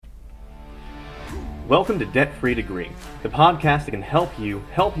Welcome to Debt Free Degree, the podcast that can help you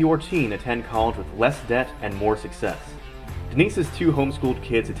help your teen attend college with less debt and more success. Denise's two homeschooled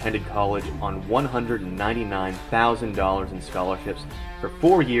kids attended college on $199,000 in scholarships for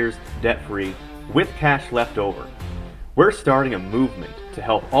 4 years debt-free with cash left over. We're starting a movement to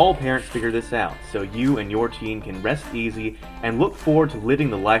help all parents figure this out so you and your teen can rest easy and look forward to living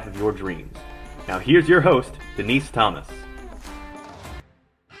the life of your dreams. Now here's your host, Denise Thomas.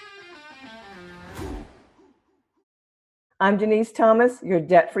 I'm Denise Thomas, your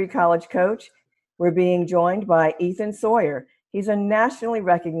debt-free college coach. We're being joined by Ethan Sawyer. He's a nationally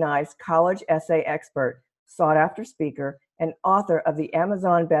recognized college essay expert, sought-after speaker, and author of the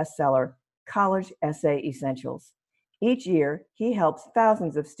Amazon bestseller, College Essay Essentials. Each year, he helps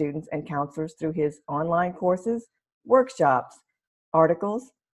thousands of students and counselors through his online courses, workshops,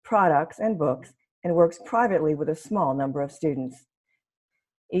 articles, products, and books, and works privately with a small number of students.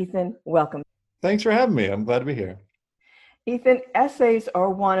 Ethan, welcome. Thanks for having me. I'm glad to be here. Ethan, essays are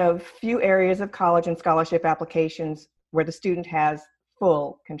one of few areas of college and scholarship applications where the student has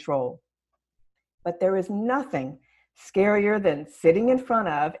full control. But there is nothing scarier than sitting in front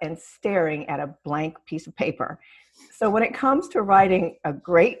of and staring at a blank piece of paper. So when it comes to writing a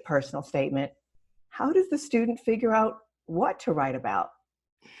great personal statement, how does the student figure out what to write about?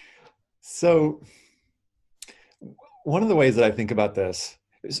 So one of the ways that I think about this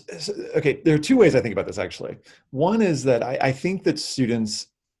there are two ways I think about this, actually. One is that I think that students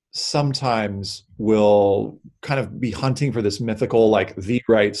sometimes will kind of be hunting for this mythical, like, the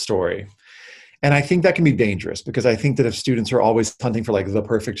right story. And I think that can be dangerous, because I think that if students are always hunting for, like, the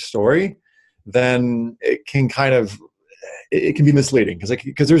perfect story, then it can be misleading,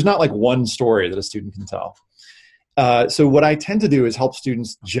 because there's not, like, one story that a student can tell. So what I tend to do is help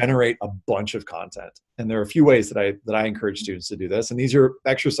students generate a bunch of content. And there are a few ways that I encourage students to do this. And these are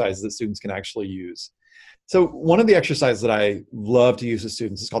exercises that students can actually use. So one of the exercises that I love to use with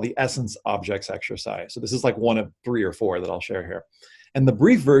students is called the Essence Objects exercise. So this is like one of 3 or 4 that I'll share here. And the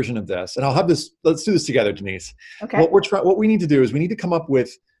brief version of this, and let's do this together, Denise. Okay. What we need to do is we need to come up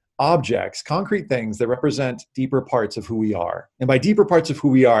with objects, concrete things that represent deeper parts of who we are. And by deeper parts of who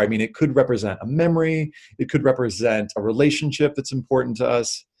we are, I mean, it could represent a memory, it could represent a relationship that's important to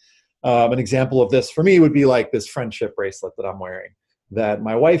us. An example of this for me would be like this friendship bracelet that I'm wearing, that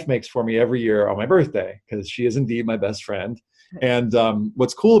my wife makes for me every year on my birthday, because she is indeed my best friend. And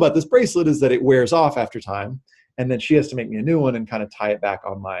what's cool about this bracelet is that it wears off after time, and then she has to make me a new one and kind of tie it back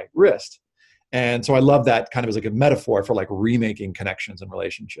on my wrist. And so I love that kind of as like a metaphor for like remaking connections and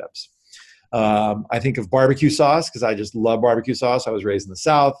relationships. I think of barbecue sauce because I just love barbecue sauce. I was raised in the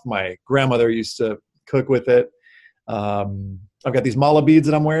South. My grandmother used to cook with it. I've got these mala beads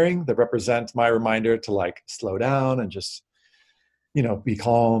that I'm wearing that represent my reminder to like slow down and just, be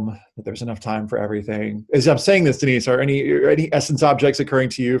calm, that there's enough time for everything. As I'm saying this, Denise, are any essence objects occurring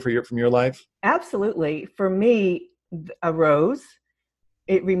to you from your life? Absolutely. For me, a rose.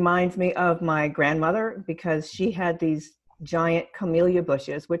 It reminds me of my grandmother because she had these giant camellia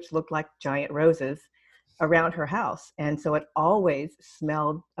bushes, which looked like giant roses, around her house. And so it always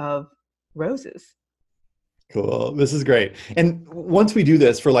smelled of roses. Cool. This is great. And once we do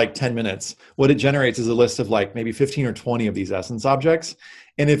this for like 10 minutes, what it generates is a list of like maybe 15 or 20 of these essence objects.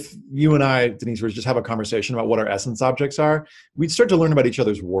 And if you and I, Denise, were to just have a conversation about what our essence objects are, we'd start to learn about each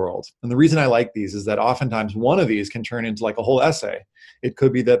other's world. And the reason I like these is that oftentimes one of these can turn into like a whole essay. It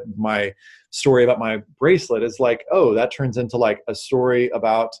could be that my story about my bracelet is like, oh, that turns into like a story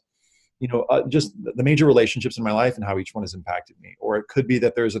about just the major relationships in my life and how each one has impacted me. Or it could be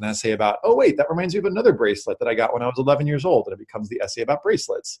that there's an essay about, oh, wait, that reminds me of another bracelet that I got when I was 11 years old, and it becomes the essay about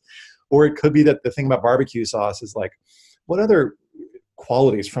bracelets. Or it could be that the thing about barbecue sauce is like, what other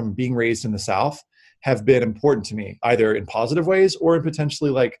qualities from being raised in the South have been important to me, either in positive ways or in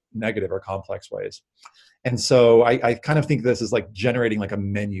potentially like negative or complex ways. And so I kind of think this is like generating like a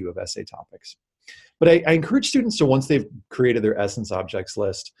menu of essay topics. But I encourage students to, once they've created their essence objects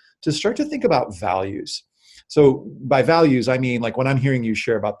list, to start to think about values. So by values, I mean, like when I'm hearing you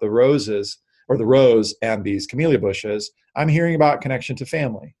share about the roses or the rose and these camellia bushes, I'm hearing about connection to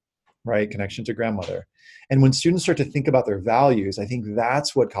family, right? Connection to grandmother. And when students start to think about their values, I think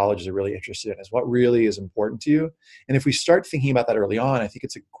that's what colleges are really interested in, is what really is important to you. And if we start thinking about that early on, I think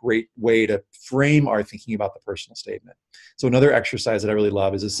it's a great way to frame our thinking about the personal statement. So another exercise that I really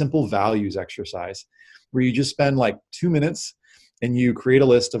love is a simple values exercise where you just spend like 2 minutes and you create a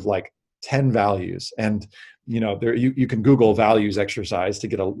list of like 10 values. And you can Google values exercise to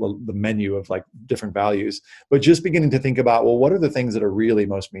get the menu of like different values, but just beginning to think about, well, what are the things that are really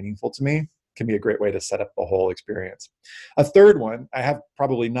most meaningful to me? can be a great way to set up the whole experience. A third one, I have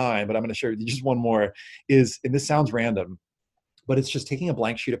probably 9, but I'm going to share with you just one more, is, and this sounds random, but it's just taking a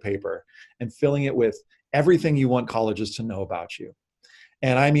blank sheet of paper and filling it with everything you want colleges to know about you.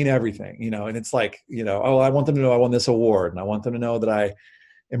 And I mean everything, and it's like, oh, I want them to know I won this award, and I want them to know that I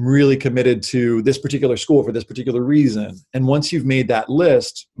am really committed to this particular school for this particular reason. And once you've made that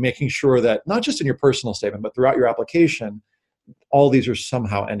list, making sure that not just in your personal statement, but throughout your application, all these are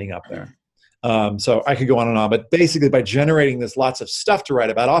somehow ending up there. So I could go on and on, but basically by generating this lots of stuff to write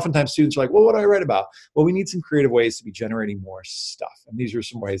about, oftentimes students are like, well, what do I write about? Well, we need some creative ways to be generating more stuff. And these are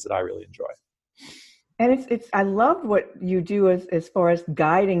some ways that I really enjoy. And I love what you do as far as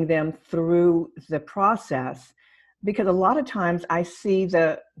guiding them through the process, because a lot of times I see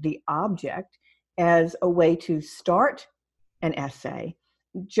the object as a way to start an essay,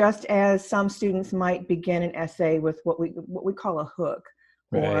 just as some students might begin an essay with what we call a hook,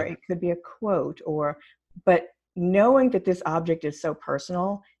 right, or it could be a quote, but knowing that this object is so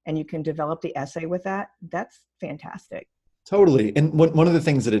personal and you can develop the essay with that, that's fantastic. Totally. And one of the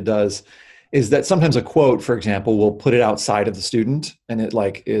things that it does is that sometimes a quote, for example, will put it outside of the student, and it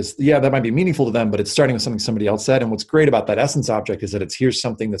that might be meaningful to them, but it's starting with something somebody else said. And what's great about that essence object is that here's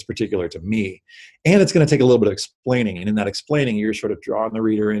something that's particular to me, and it's going to take a little bit of explaining. And in that explaining, you're sort of drawing the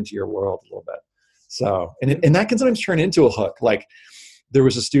reader into your world a little bit. So, and that can sometimes turn into a hook. Like there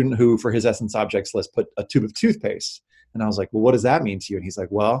was a student who, for his essence objects list, put a tube of toothpaste. And I was like, well, what does that mean to you? And he's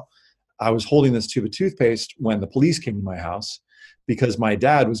like, well, I was holding this tube of toothpaste when the police came to my house, because my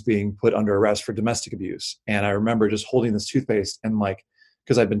dad was being put under arrest for domestic abuse. And I remember just holding this toothpaste and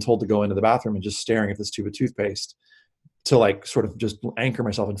because I'd been told to go into the bathroom and just staring at this tube of toothpaste to sort of just anchor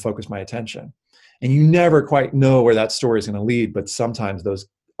myself and focus my attention. And you never quite know where that story is going to lead, but sometimes those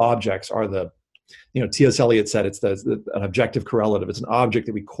objects are T.S. Eliot said it's an objective correlative. It's an object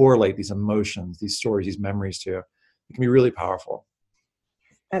that we correlate these emotions, these stories, these memories to. It can be really powerful.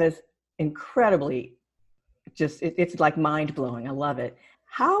 That is incredibly it's like mind-blowing. I love it.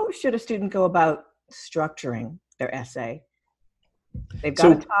 How should a student go about structuring their essay? They've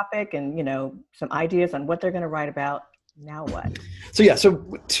got a topic and, some ideas on what they're going to write about. Now what?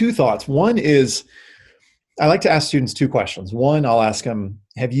 So 2 thoughts. One is I like to ask students 2 questions. One, I'll ask them,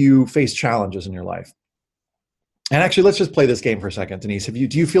 have you faced challenges in your life? And actually, let's just play this game for a second, Denise. Do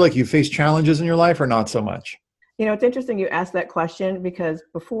you feel like you faced challenges in your life or not so much? It's interesting you asked that question, because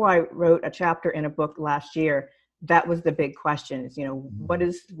before I wrote a chapter in a book last year, that was the big question is,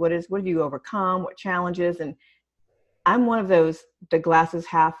 what have you overcome? What challenges? And I'm one of those, the glass is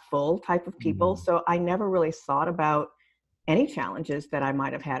half full type of people. Mm-hmm. So I never really thought about any challenges that I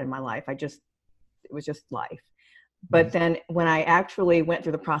might have had in my life. It was just life. But then when I actually went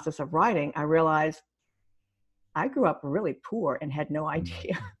through the process of writing, I realized I grew up really poor and had no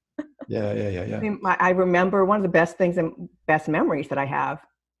idea. Yeah. I remember one of the best things and best memories that I have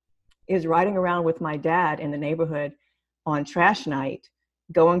is riding around with my dad in the neighborhood on trash night,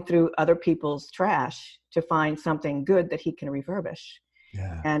 going through other people's trash to find something good that he can refurbish.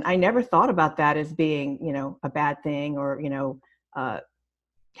 Yeah. And I never thought about that as being, a bad thing or,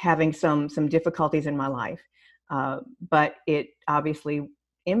 having some difficulties in my life. But it obviously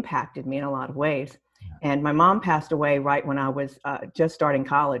impacted me in a lot of ways. Yeah. And my mom passed away right when I was just starting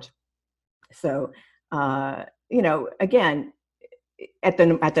college. So, again, at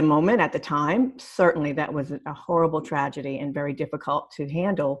the moment, at the time, certainly that was a horrible tragedy and very difficult to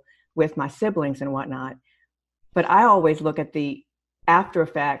handle with my siblings and whatnot. But I always look at the after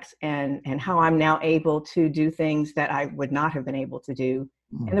effects and how I'm now able to do things that I would not have been able to do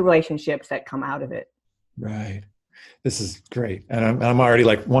and the relationships that come out of it. Right. This is great. And I'm already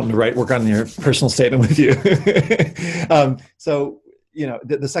wanting to work on your personal statement with you. So,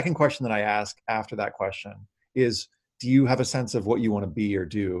 the second question that I ask after that question is, do you have a sense of what you want to be or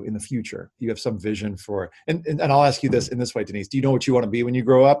do in the future? Do you have some vision for, and I'll ask you this in this way, Denise, do you know what you want to be when you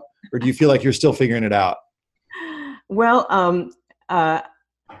grow up, or do you feel like you're still figuring it out? Well, I'm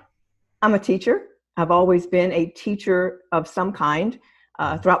a teacher. I've always been a teacher of some kind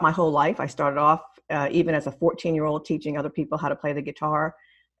throughout my whole life. I started off even as a 14-year-old teaching other people how to play the guitar.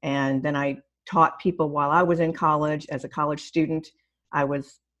 And then I taught people while I was in college. As a college student, I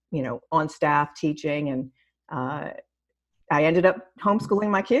was, on staff teaching, and I ended up homeschooling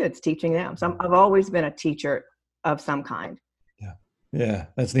my kids, teaching them. So I've always been a teacher of some kind. Yeah,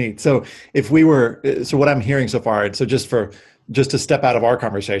 that's neat. So what I'm hearing so far, so just to step out of our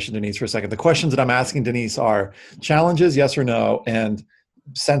conversation, Denise, for a second, the questions that I'm asking Denise are challenges, yes or no, and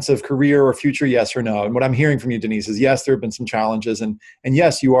sense of career or future, yes or no. And what I'm hearing from you, Denise, is yes, there have been some challenges, and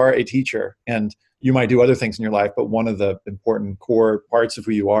yes, you are a teacher, and You might do other things in your life, but one of the important core parts of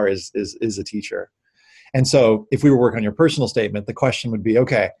who you are is a teacher. And so if we were working on your personal statement, the question would be,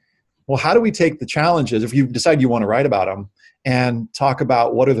 okay, well, how do we take the challenges, if you decide you want to write about them, and talk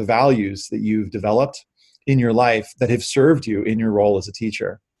about what are the values that you've developed in your life that have served you in your role as a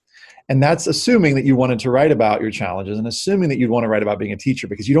teacher? And that's assuming that you wanted to write about your challenges and assuming that you'd want to write about being a teacher,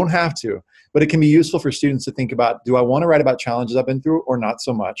 because you don't have to, but it can be useful for students to think about, do I want to write about challenges I've been through or not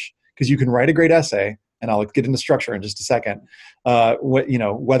so much? Because you can write a great essay, and I'll get into structure in just a second,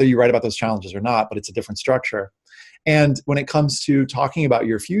 whether you write about those challenges or not, but it's a different structure. And when it comes to talking about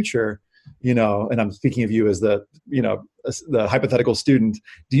your future, and I'm speaking of you as the hypothetical student,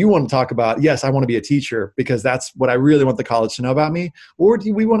 do you want to talk about, yes, I want to be a teacher because that's what I really want the college to know about me? Or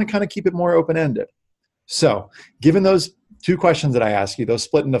do we want to kind of keep it more open-ended? So given those two questions that I ask you, those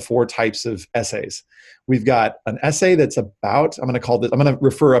split into 4 types of essays. We've got an essay that's about, I'm going to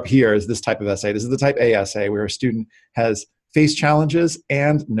refer up here as this type of essay. This is the type A essay, where a student has faced challenges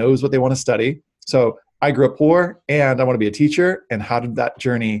and knows what they want to study. So I grew up poor and I want to be a teacher. And how did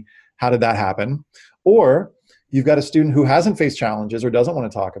that happen? Or you've got a student who hasn't faced challenges or doesn't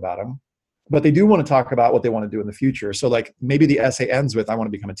want to talk about them, but they do want to talk about what they want to do in the future. So like maybe the essay ends with, I want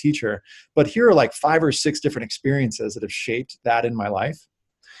to become a teacher, but here are like 5 or 6 different experiences that have shaped that in my life.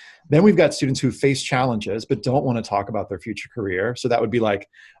 Then we've got students who face challenges, but don't want to talk about their future career. So that would be like,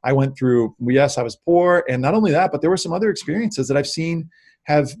 I went through, yes, I was poor. And not only that, but there were some other experiences that I've seen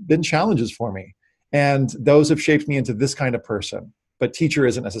have been challenges for me. And those have shaped me into this kind of person, but teacher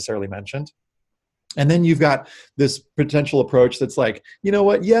isn't necessarily mentioned. And then you've got this potential approach that's like, you know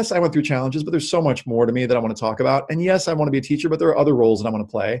what? Yes, I went through challenges, but there's so much more to me that I want to talk about. And yes, I want to be a teacher, but there are other roles that I want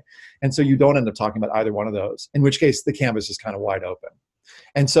to play. And so you don't end up talking about either one of those, in which case the canvas is kind of wide open.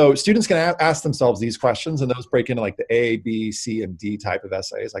 And so students can ask themselves these questions, and those break into like the A, B, C, and D type of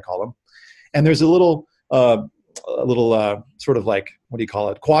essays, I call them. And there's a little sort of like, what do you call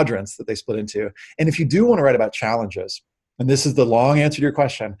it? Quadrants that they split into. And if you do want to write about challenges, and this is the long answer to your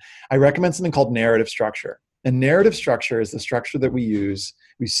question, I recommend something called narrative structure. And narrative structure is the structure that we use.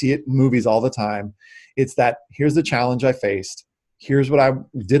 We see it in movies all the time. It's that, here's the challenge I faced, here's what I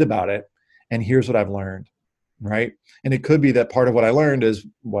did about it, and here's what I've learned, right? And it could be that part of what I learned is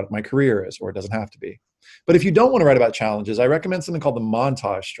what my career is, or it doesn't have to be. But if you don't want to write about challenges, I recommend something called the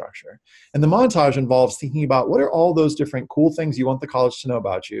montage structure. And the montage involves thinking about, what are all those different cool things you want the college to know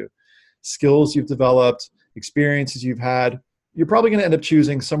about you, skills you've developed, experiences you've had. You're probably going to end up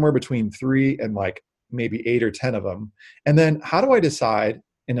choosing somewhere between 3 and like maybe 8 or 10 of them. And then how do I decide,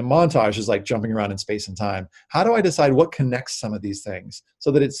 in a montage is like jumping around in space and time, how do I decide what connects some of these things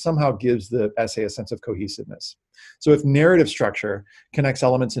so that it somehow gives the essay a sense of cohesiveness? So if narrative structure connects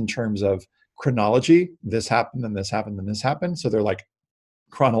elements in terms of chronology, this happened, then this happened, then this happened, so they're like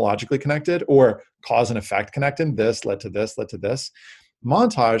chronologically connected, or cause and effect connected, this led to this, led to this.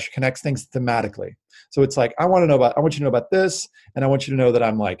 Montage connects things thematically. So it's like, I want you to know about this, and I want you to know that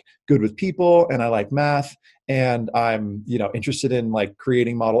I'm like good with people, and I like math, and I'm, interested in like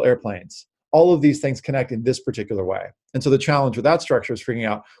creating model airplanes. All of these things connect in this particular way. And so the challenge with that structure is figuring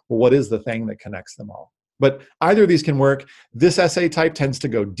out, well, what is the thing that connects them all? But either of these can work. This essay type tends to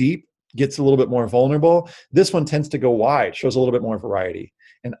go deep, gets a little bit more vulnerable. This one tends to go wide, shows a little bit more variety.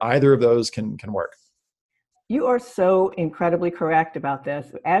 And either of those can work. You are so incredibly correct about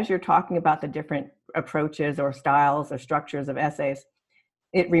this. As you're talking about the different approaches or styles or structures of essays,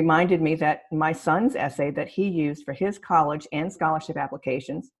 it reminded me that my son's essay that he used for his college and scholarship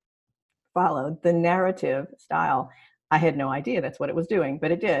applications followed the narrative style. I had no idea that's what it was doing,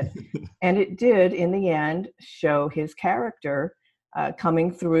 but it did. And it did, in the end, show his character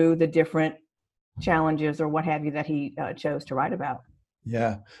coming through the different challenges or what have you that he chose to write about.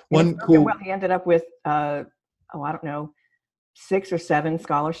 Yeah. Well, he ended up with, I don't know, 6 or 7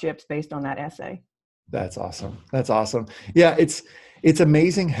 scholarships based on that essay. That's awesome. That's awesome. Yeah, it's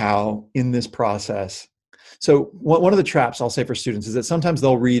amazing how in this process, so one of the traps I'll say for students is that sometimes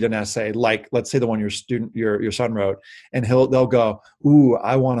they'll read an essay, like let's say the one your son wrote, and they'll go, ooh,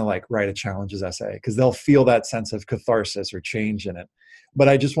 I want to like write a challenges essay, because they'll feel that sense of catharsis or change in it. But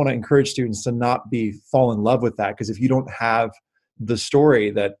I just want to encourage students to not fall in love with that, because if you don't have the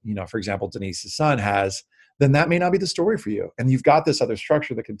story that, for example, Denise's son has, then that may not be the story for you. And you've got this other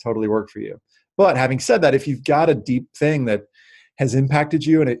structure that can totally work for you. But having said that, if you've got a deep thing that has impacted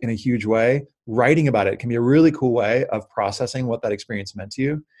you in a huge way, writing about it can be a really cool way of processing what that experience meant to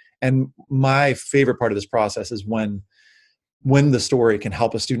you. And my favorite part of this process is when the story can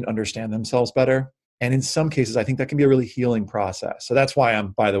help a student understand themselves better. And in some cases, I think that can be a really healing process. So that's why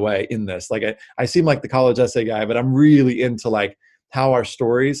I'm, by the way, in this. Like I seem like the college essay guy, but I'm really into like how our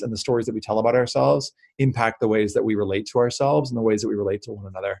stories and the stories that we tell about ourselves impact the ways that we relate to ourselves and the ways that we relate to one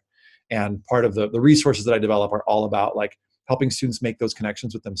another. And part of the resources that I develop are all about like helping students make those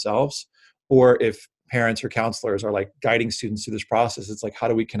connections with themselves. Or if parents or counselors are like guiding students through this process, it's like, how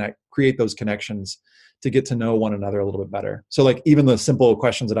do we create those connections to get to know one another a little bit better? So like even the simple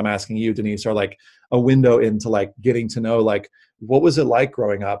questions that I'm asking you, Denise, are like a window into like getting to know, like, what was it like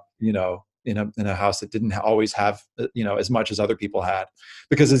growing up, in a house that didn't always have, as much as other people had?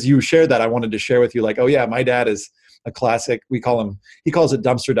 Because as you shared that, I wanted to share with you like, oh yeah, my dad is a classic. He calls it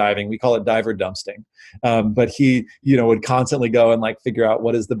dumpster diving. We call it diver dumpsting. But he, would constantly go and like figure out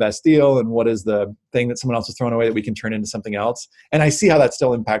what is the best deal and what is the thing that someone else is throwing away that we can turn into something else. And I see how that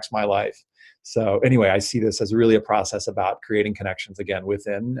still impacts my life. So anyway, I see this as really a process about creating connections again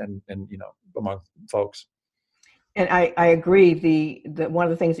within and among folks. And I agree. The one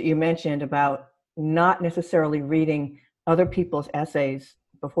of the things that you mentioned about not necessarily reading other people's essays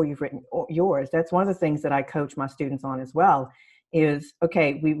before you've written yours, that's one of the things that I coach my students on as well, is,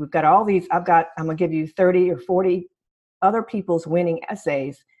 okay, we've got all these, I'm going to give you 30 or 40 other people's winning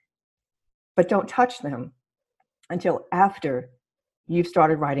essays, but don't touch them until after you've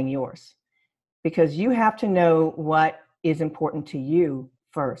started writing yours. Because you have to know what is important to you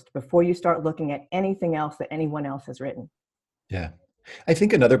first before you start looking at anything else that anyone else has written. Yeah. I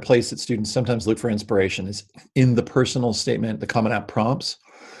think another place that students sometimes look for inspiration is in the personal statement, the Common App prompts.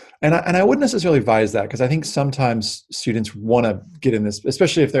 And I wouldn't necessarily advise that, because I think sometimes students want to get in this,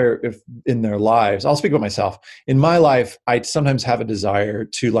 especially if in their lives. I'll speak about myself. In my life, I sometimes have a desire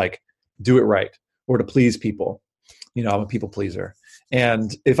to like do it right or to please people. I'm a people pleaser.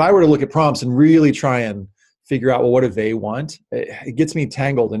 And if I were to look at prompts and really try and figure out, well, what do they want? It gets me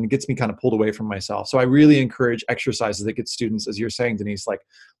tangled and it gets me kind of pulled away from myself. So I really encourage exercises that get students, as you're saying, Denise, like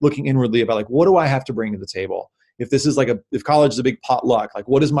looking inwardly about like, what do I have to bring to the table? If this is like if college is a big potluck, like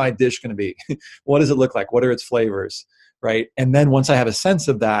what is my dish going to be? What does it look like? What are its flavors? Right. And then once I have a sense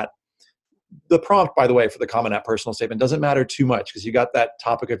of that, the prompt, by the way, for the Common App personal statement doesn't matter too much, because you got that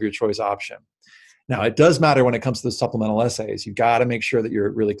topic of your choice option. Now, it does matter when it comes to the supplemental essays. You've got to make sure that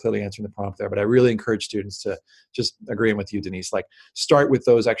you're really clearly answering the prompt there. But I really encourage students to, just agreeing with you, Denise, like start with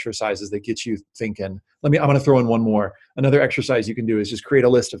those exercises that get you thinking. I'm going to throw in one more. Another exercise you can do is just create a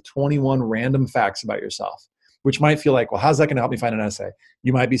list of 21 random facts about yourself, which might feel like, well, how's that going to help me find an essay?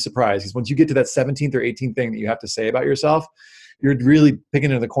 You might be surprised, because once you get to that 17th or 18th thing that you have to say about yourself, you're really picking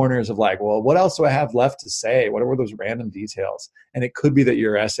into the corners of like, well, what else do I have left to say? What are those random details? And it could be that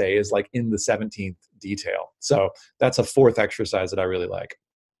your essay is like in the 17th detail. So that's a fourth exercise that I really like.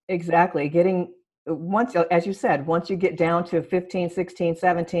 Exactly. Once, as you said, once you get down to 15, 16,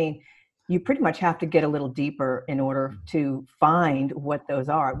 17, you pretty much have to get a little deeper in order to find what those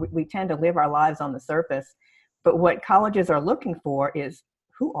are. We tend to live our lives on the surface, but what colleges are looking for is,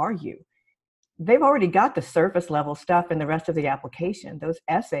 who are you? They've already got the surface level stuff in the rest of the application. Those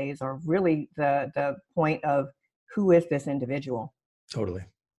essays are really the point of, who is this individual? Totally.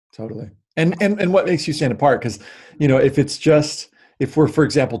 And what makes you stand apart? Because, if we're, for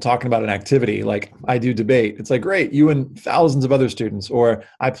example, talking about an activity, like I do debate, it's like, great, you and thousands of other students, or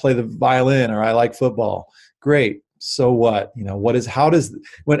I play the violin, or I like football. Great. So what?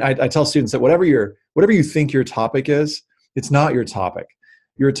 When I tell students that whatever you think your topic is, it's not your topic.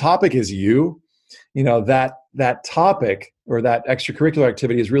 Your topic is you. That topic or that extracurricular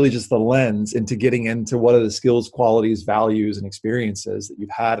activity is really just the lens into getting into what are the skills, qualities, values, and experiences that you've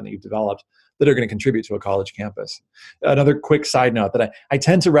had and that you've developed that are going to contribute to a college campus. Another quick side note that I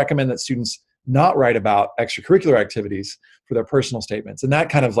tend to recommend that students not write about extracurricular activities for their personal statements. And that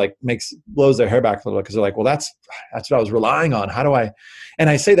kind of like blows their hair back a little bit, because they're like, well, that's what I was relying on. And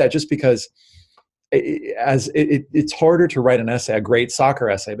I say that just because it's harder to write an essay, a great soccer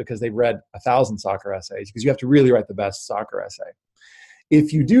essay, because they've read 1,000 soccer essays, because you have to really write the best soccer essay.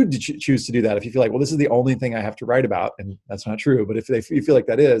 If you do choose to do that, if you feel like, well, this is the only thing I have to write about, and that's not true, but if you feel like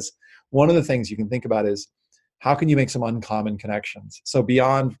that is, one of the things you can think about is, how can you make some uncommon connections? So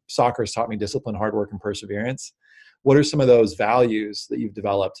beyond soccer has taught me discipline, hard work, and perseverance, what are some of those values that you've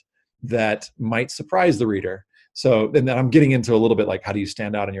developed that might surprise the reader? So, and then I'm getting into a little bit like, how do you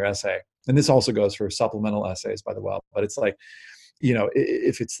stand out in your essay? And this also goes for supplemental essays, by the way. But it's like,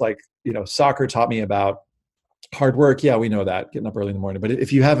 if it's like, soccer taught me about hard work. Yeah, we know that, getting up early in the morning. But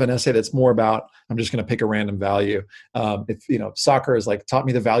if you have an essay that's more about, I'm just going to pick a random value. If soccer is like, taught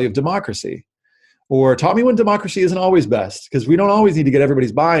me the value of democracy, or taught me when democracy isn't always best, because we don't always need to get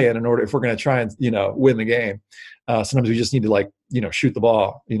everybody's buy-in in order, if we're going to try and win the game. Sometimes we just need to shoot the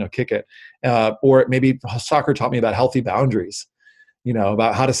ball, kick it. Or maybe soccer taught me about healthy boundaries,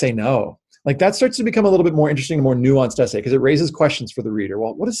 about how to say no. Like that starts to become a little bit more interesting and more nuanced essay because it raises questions for the reader.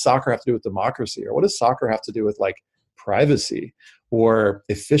 Well, what does soccer have to do with democracy? Or what does soccer have to do with like privacy or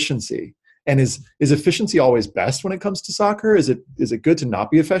efficiency? And is efficiency always best when it comes to soccer? Is it good to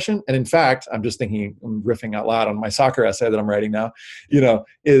not be efficient? And in fact, I'm just thinking, I'm riffing out loud on my soccer essay that I'm writing now,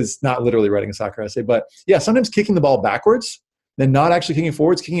 is not literally writing a soccer essay, but yeah, sometimes kicking the ball backwards, then not actually kicking it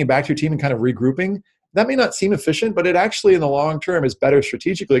forwards, kicking it back to your team and kind of regrouping. That may not seem efficient, but it actually in the long term is better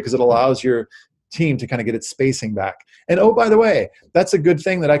strategically because it allows your team to kind of get its spacing back. And oh, by the way, that's a good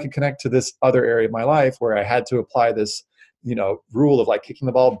thing that I could connect to this other area of my life where I had to apply this, rule of like kicking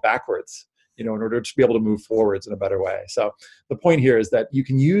the ball backwards, in order to be able to move forwards in a better way. So the point here is that you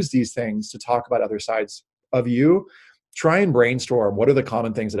can use these things to talk about other sides of you. Try and brainstorm what are the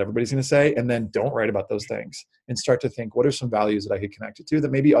common things that everybody's going to say, and then don't write about those things and start to think, what are some values that I could connect it to that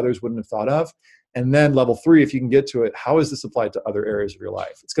maybe others wouldn't have thought of? And then level 3, if you can get to it, how is this applied to other areas of your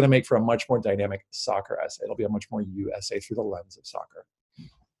life? It's going to make for a much more dynamic soccer essay. It'll be a much more you essay through the lens of soccer.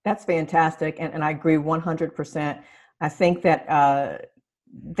 That's fantastic. And I agree 100%. I think that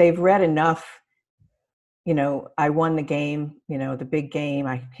they've read enough, I won the game, the big game,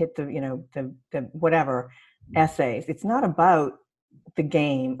 I hit the whatever essays. It's not about the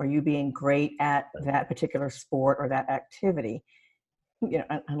game or you being great at that particular sport or that activity,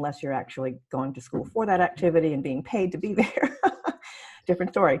 unless you're actually going to school for that activity and being paid to be there.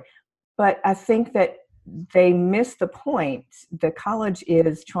 Different story. But I think that they miss the point. The college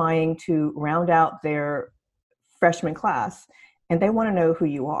is trying to round out their freshman class, and they want to know who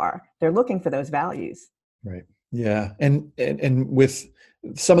you are. They're looking for those values. Right. Yeah. And with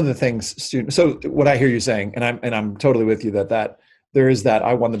some of the things students, so what I hear you saying, and I'm totally with you that there is that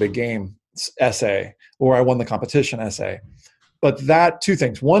I won the big game essay or I won the competition essay. But that two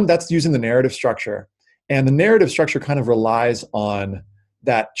things. One, that's using the narrative structure. And the narrative structure kind of relies on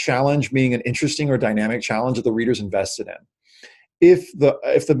that challenge being an interesting or dynamic challenge that the reader's invested in. If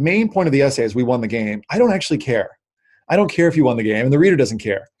the main point of the essay is we won the game, I don't actually care. I don't care if you won the game, and the reader doesn't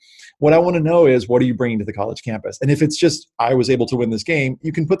care. What I want to know is, what are you bringing to the college campus? And if it's just, I was able to win this game,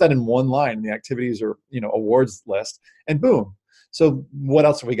 you can put that in one line in the activities or awards list, and boom. So what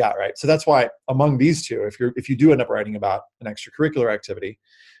else have we got, right? So that's why among these two, if you do end up writing about an extracurricular activity,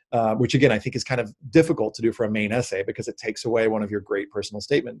 which again, I think is kind of difficult to do for a main essay because it takes away one of your great personal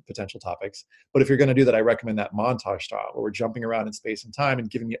statement potential topics. But if you're going to do that, I recommend that montage style where we're jumping around in space and time and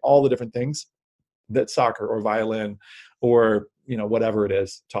giving you all the different things that soccer or violin or whatever it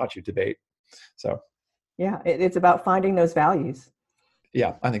is taught you, debate. So yeah, it's about finding those values.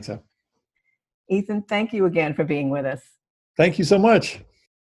 Yeah, I think so. Ethan, thank you again for being with us. Thank you so much.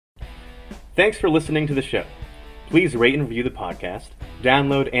 Thanks for listening to the show. Please rate and review the podcast,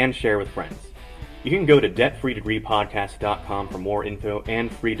 download and share with friends. You can go to debtfreedegreepodcast.com for more info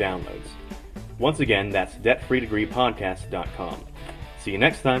and free downloads. Once again, that's debtfreedegreepodcast.com. See you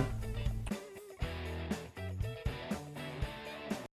next time.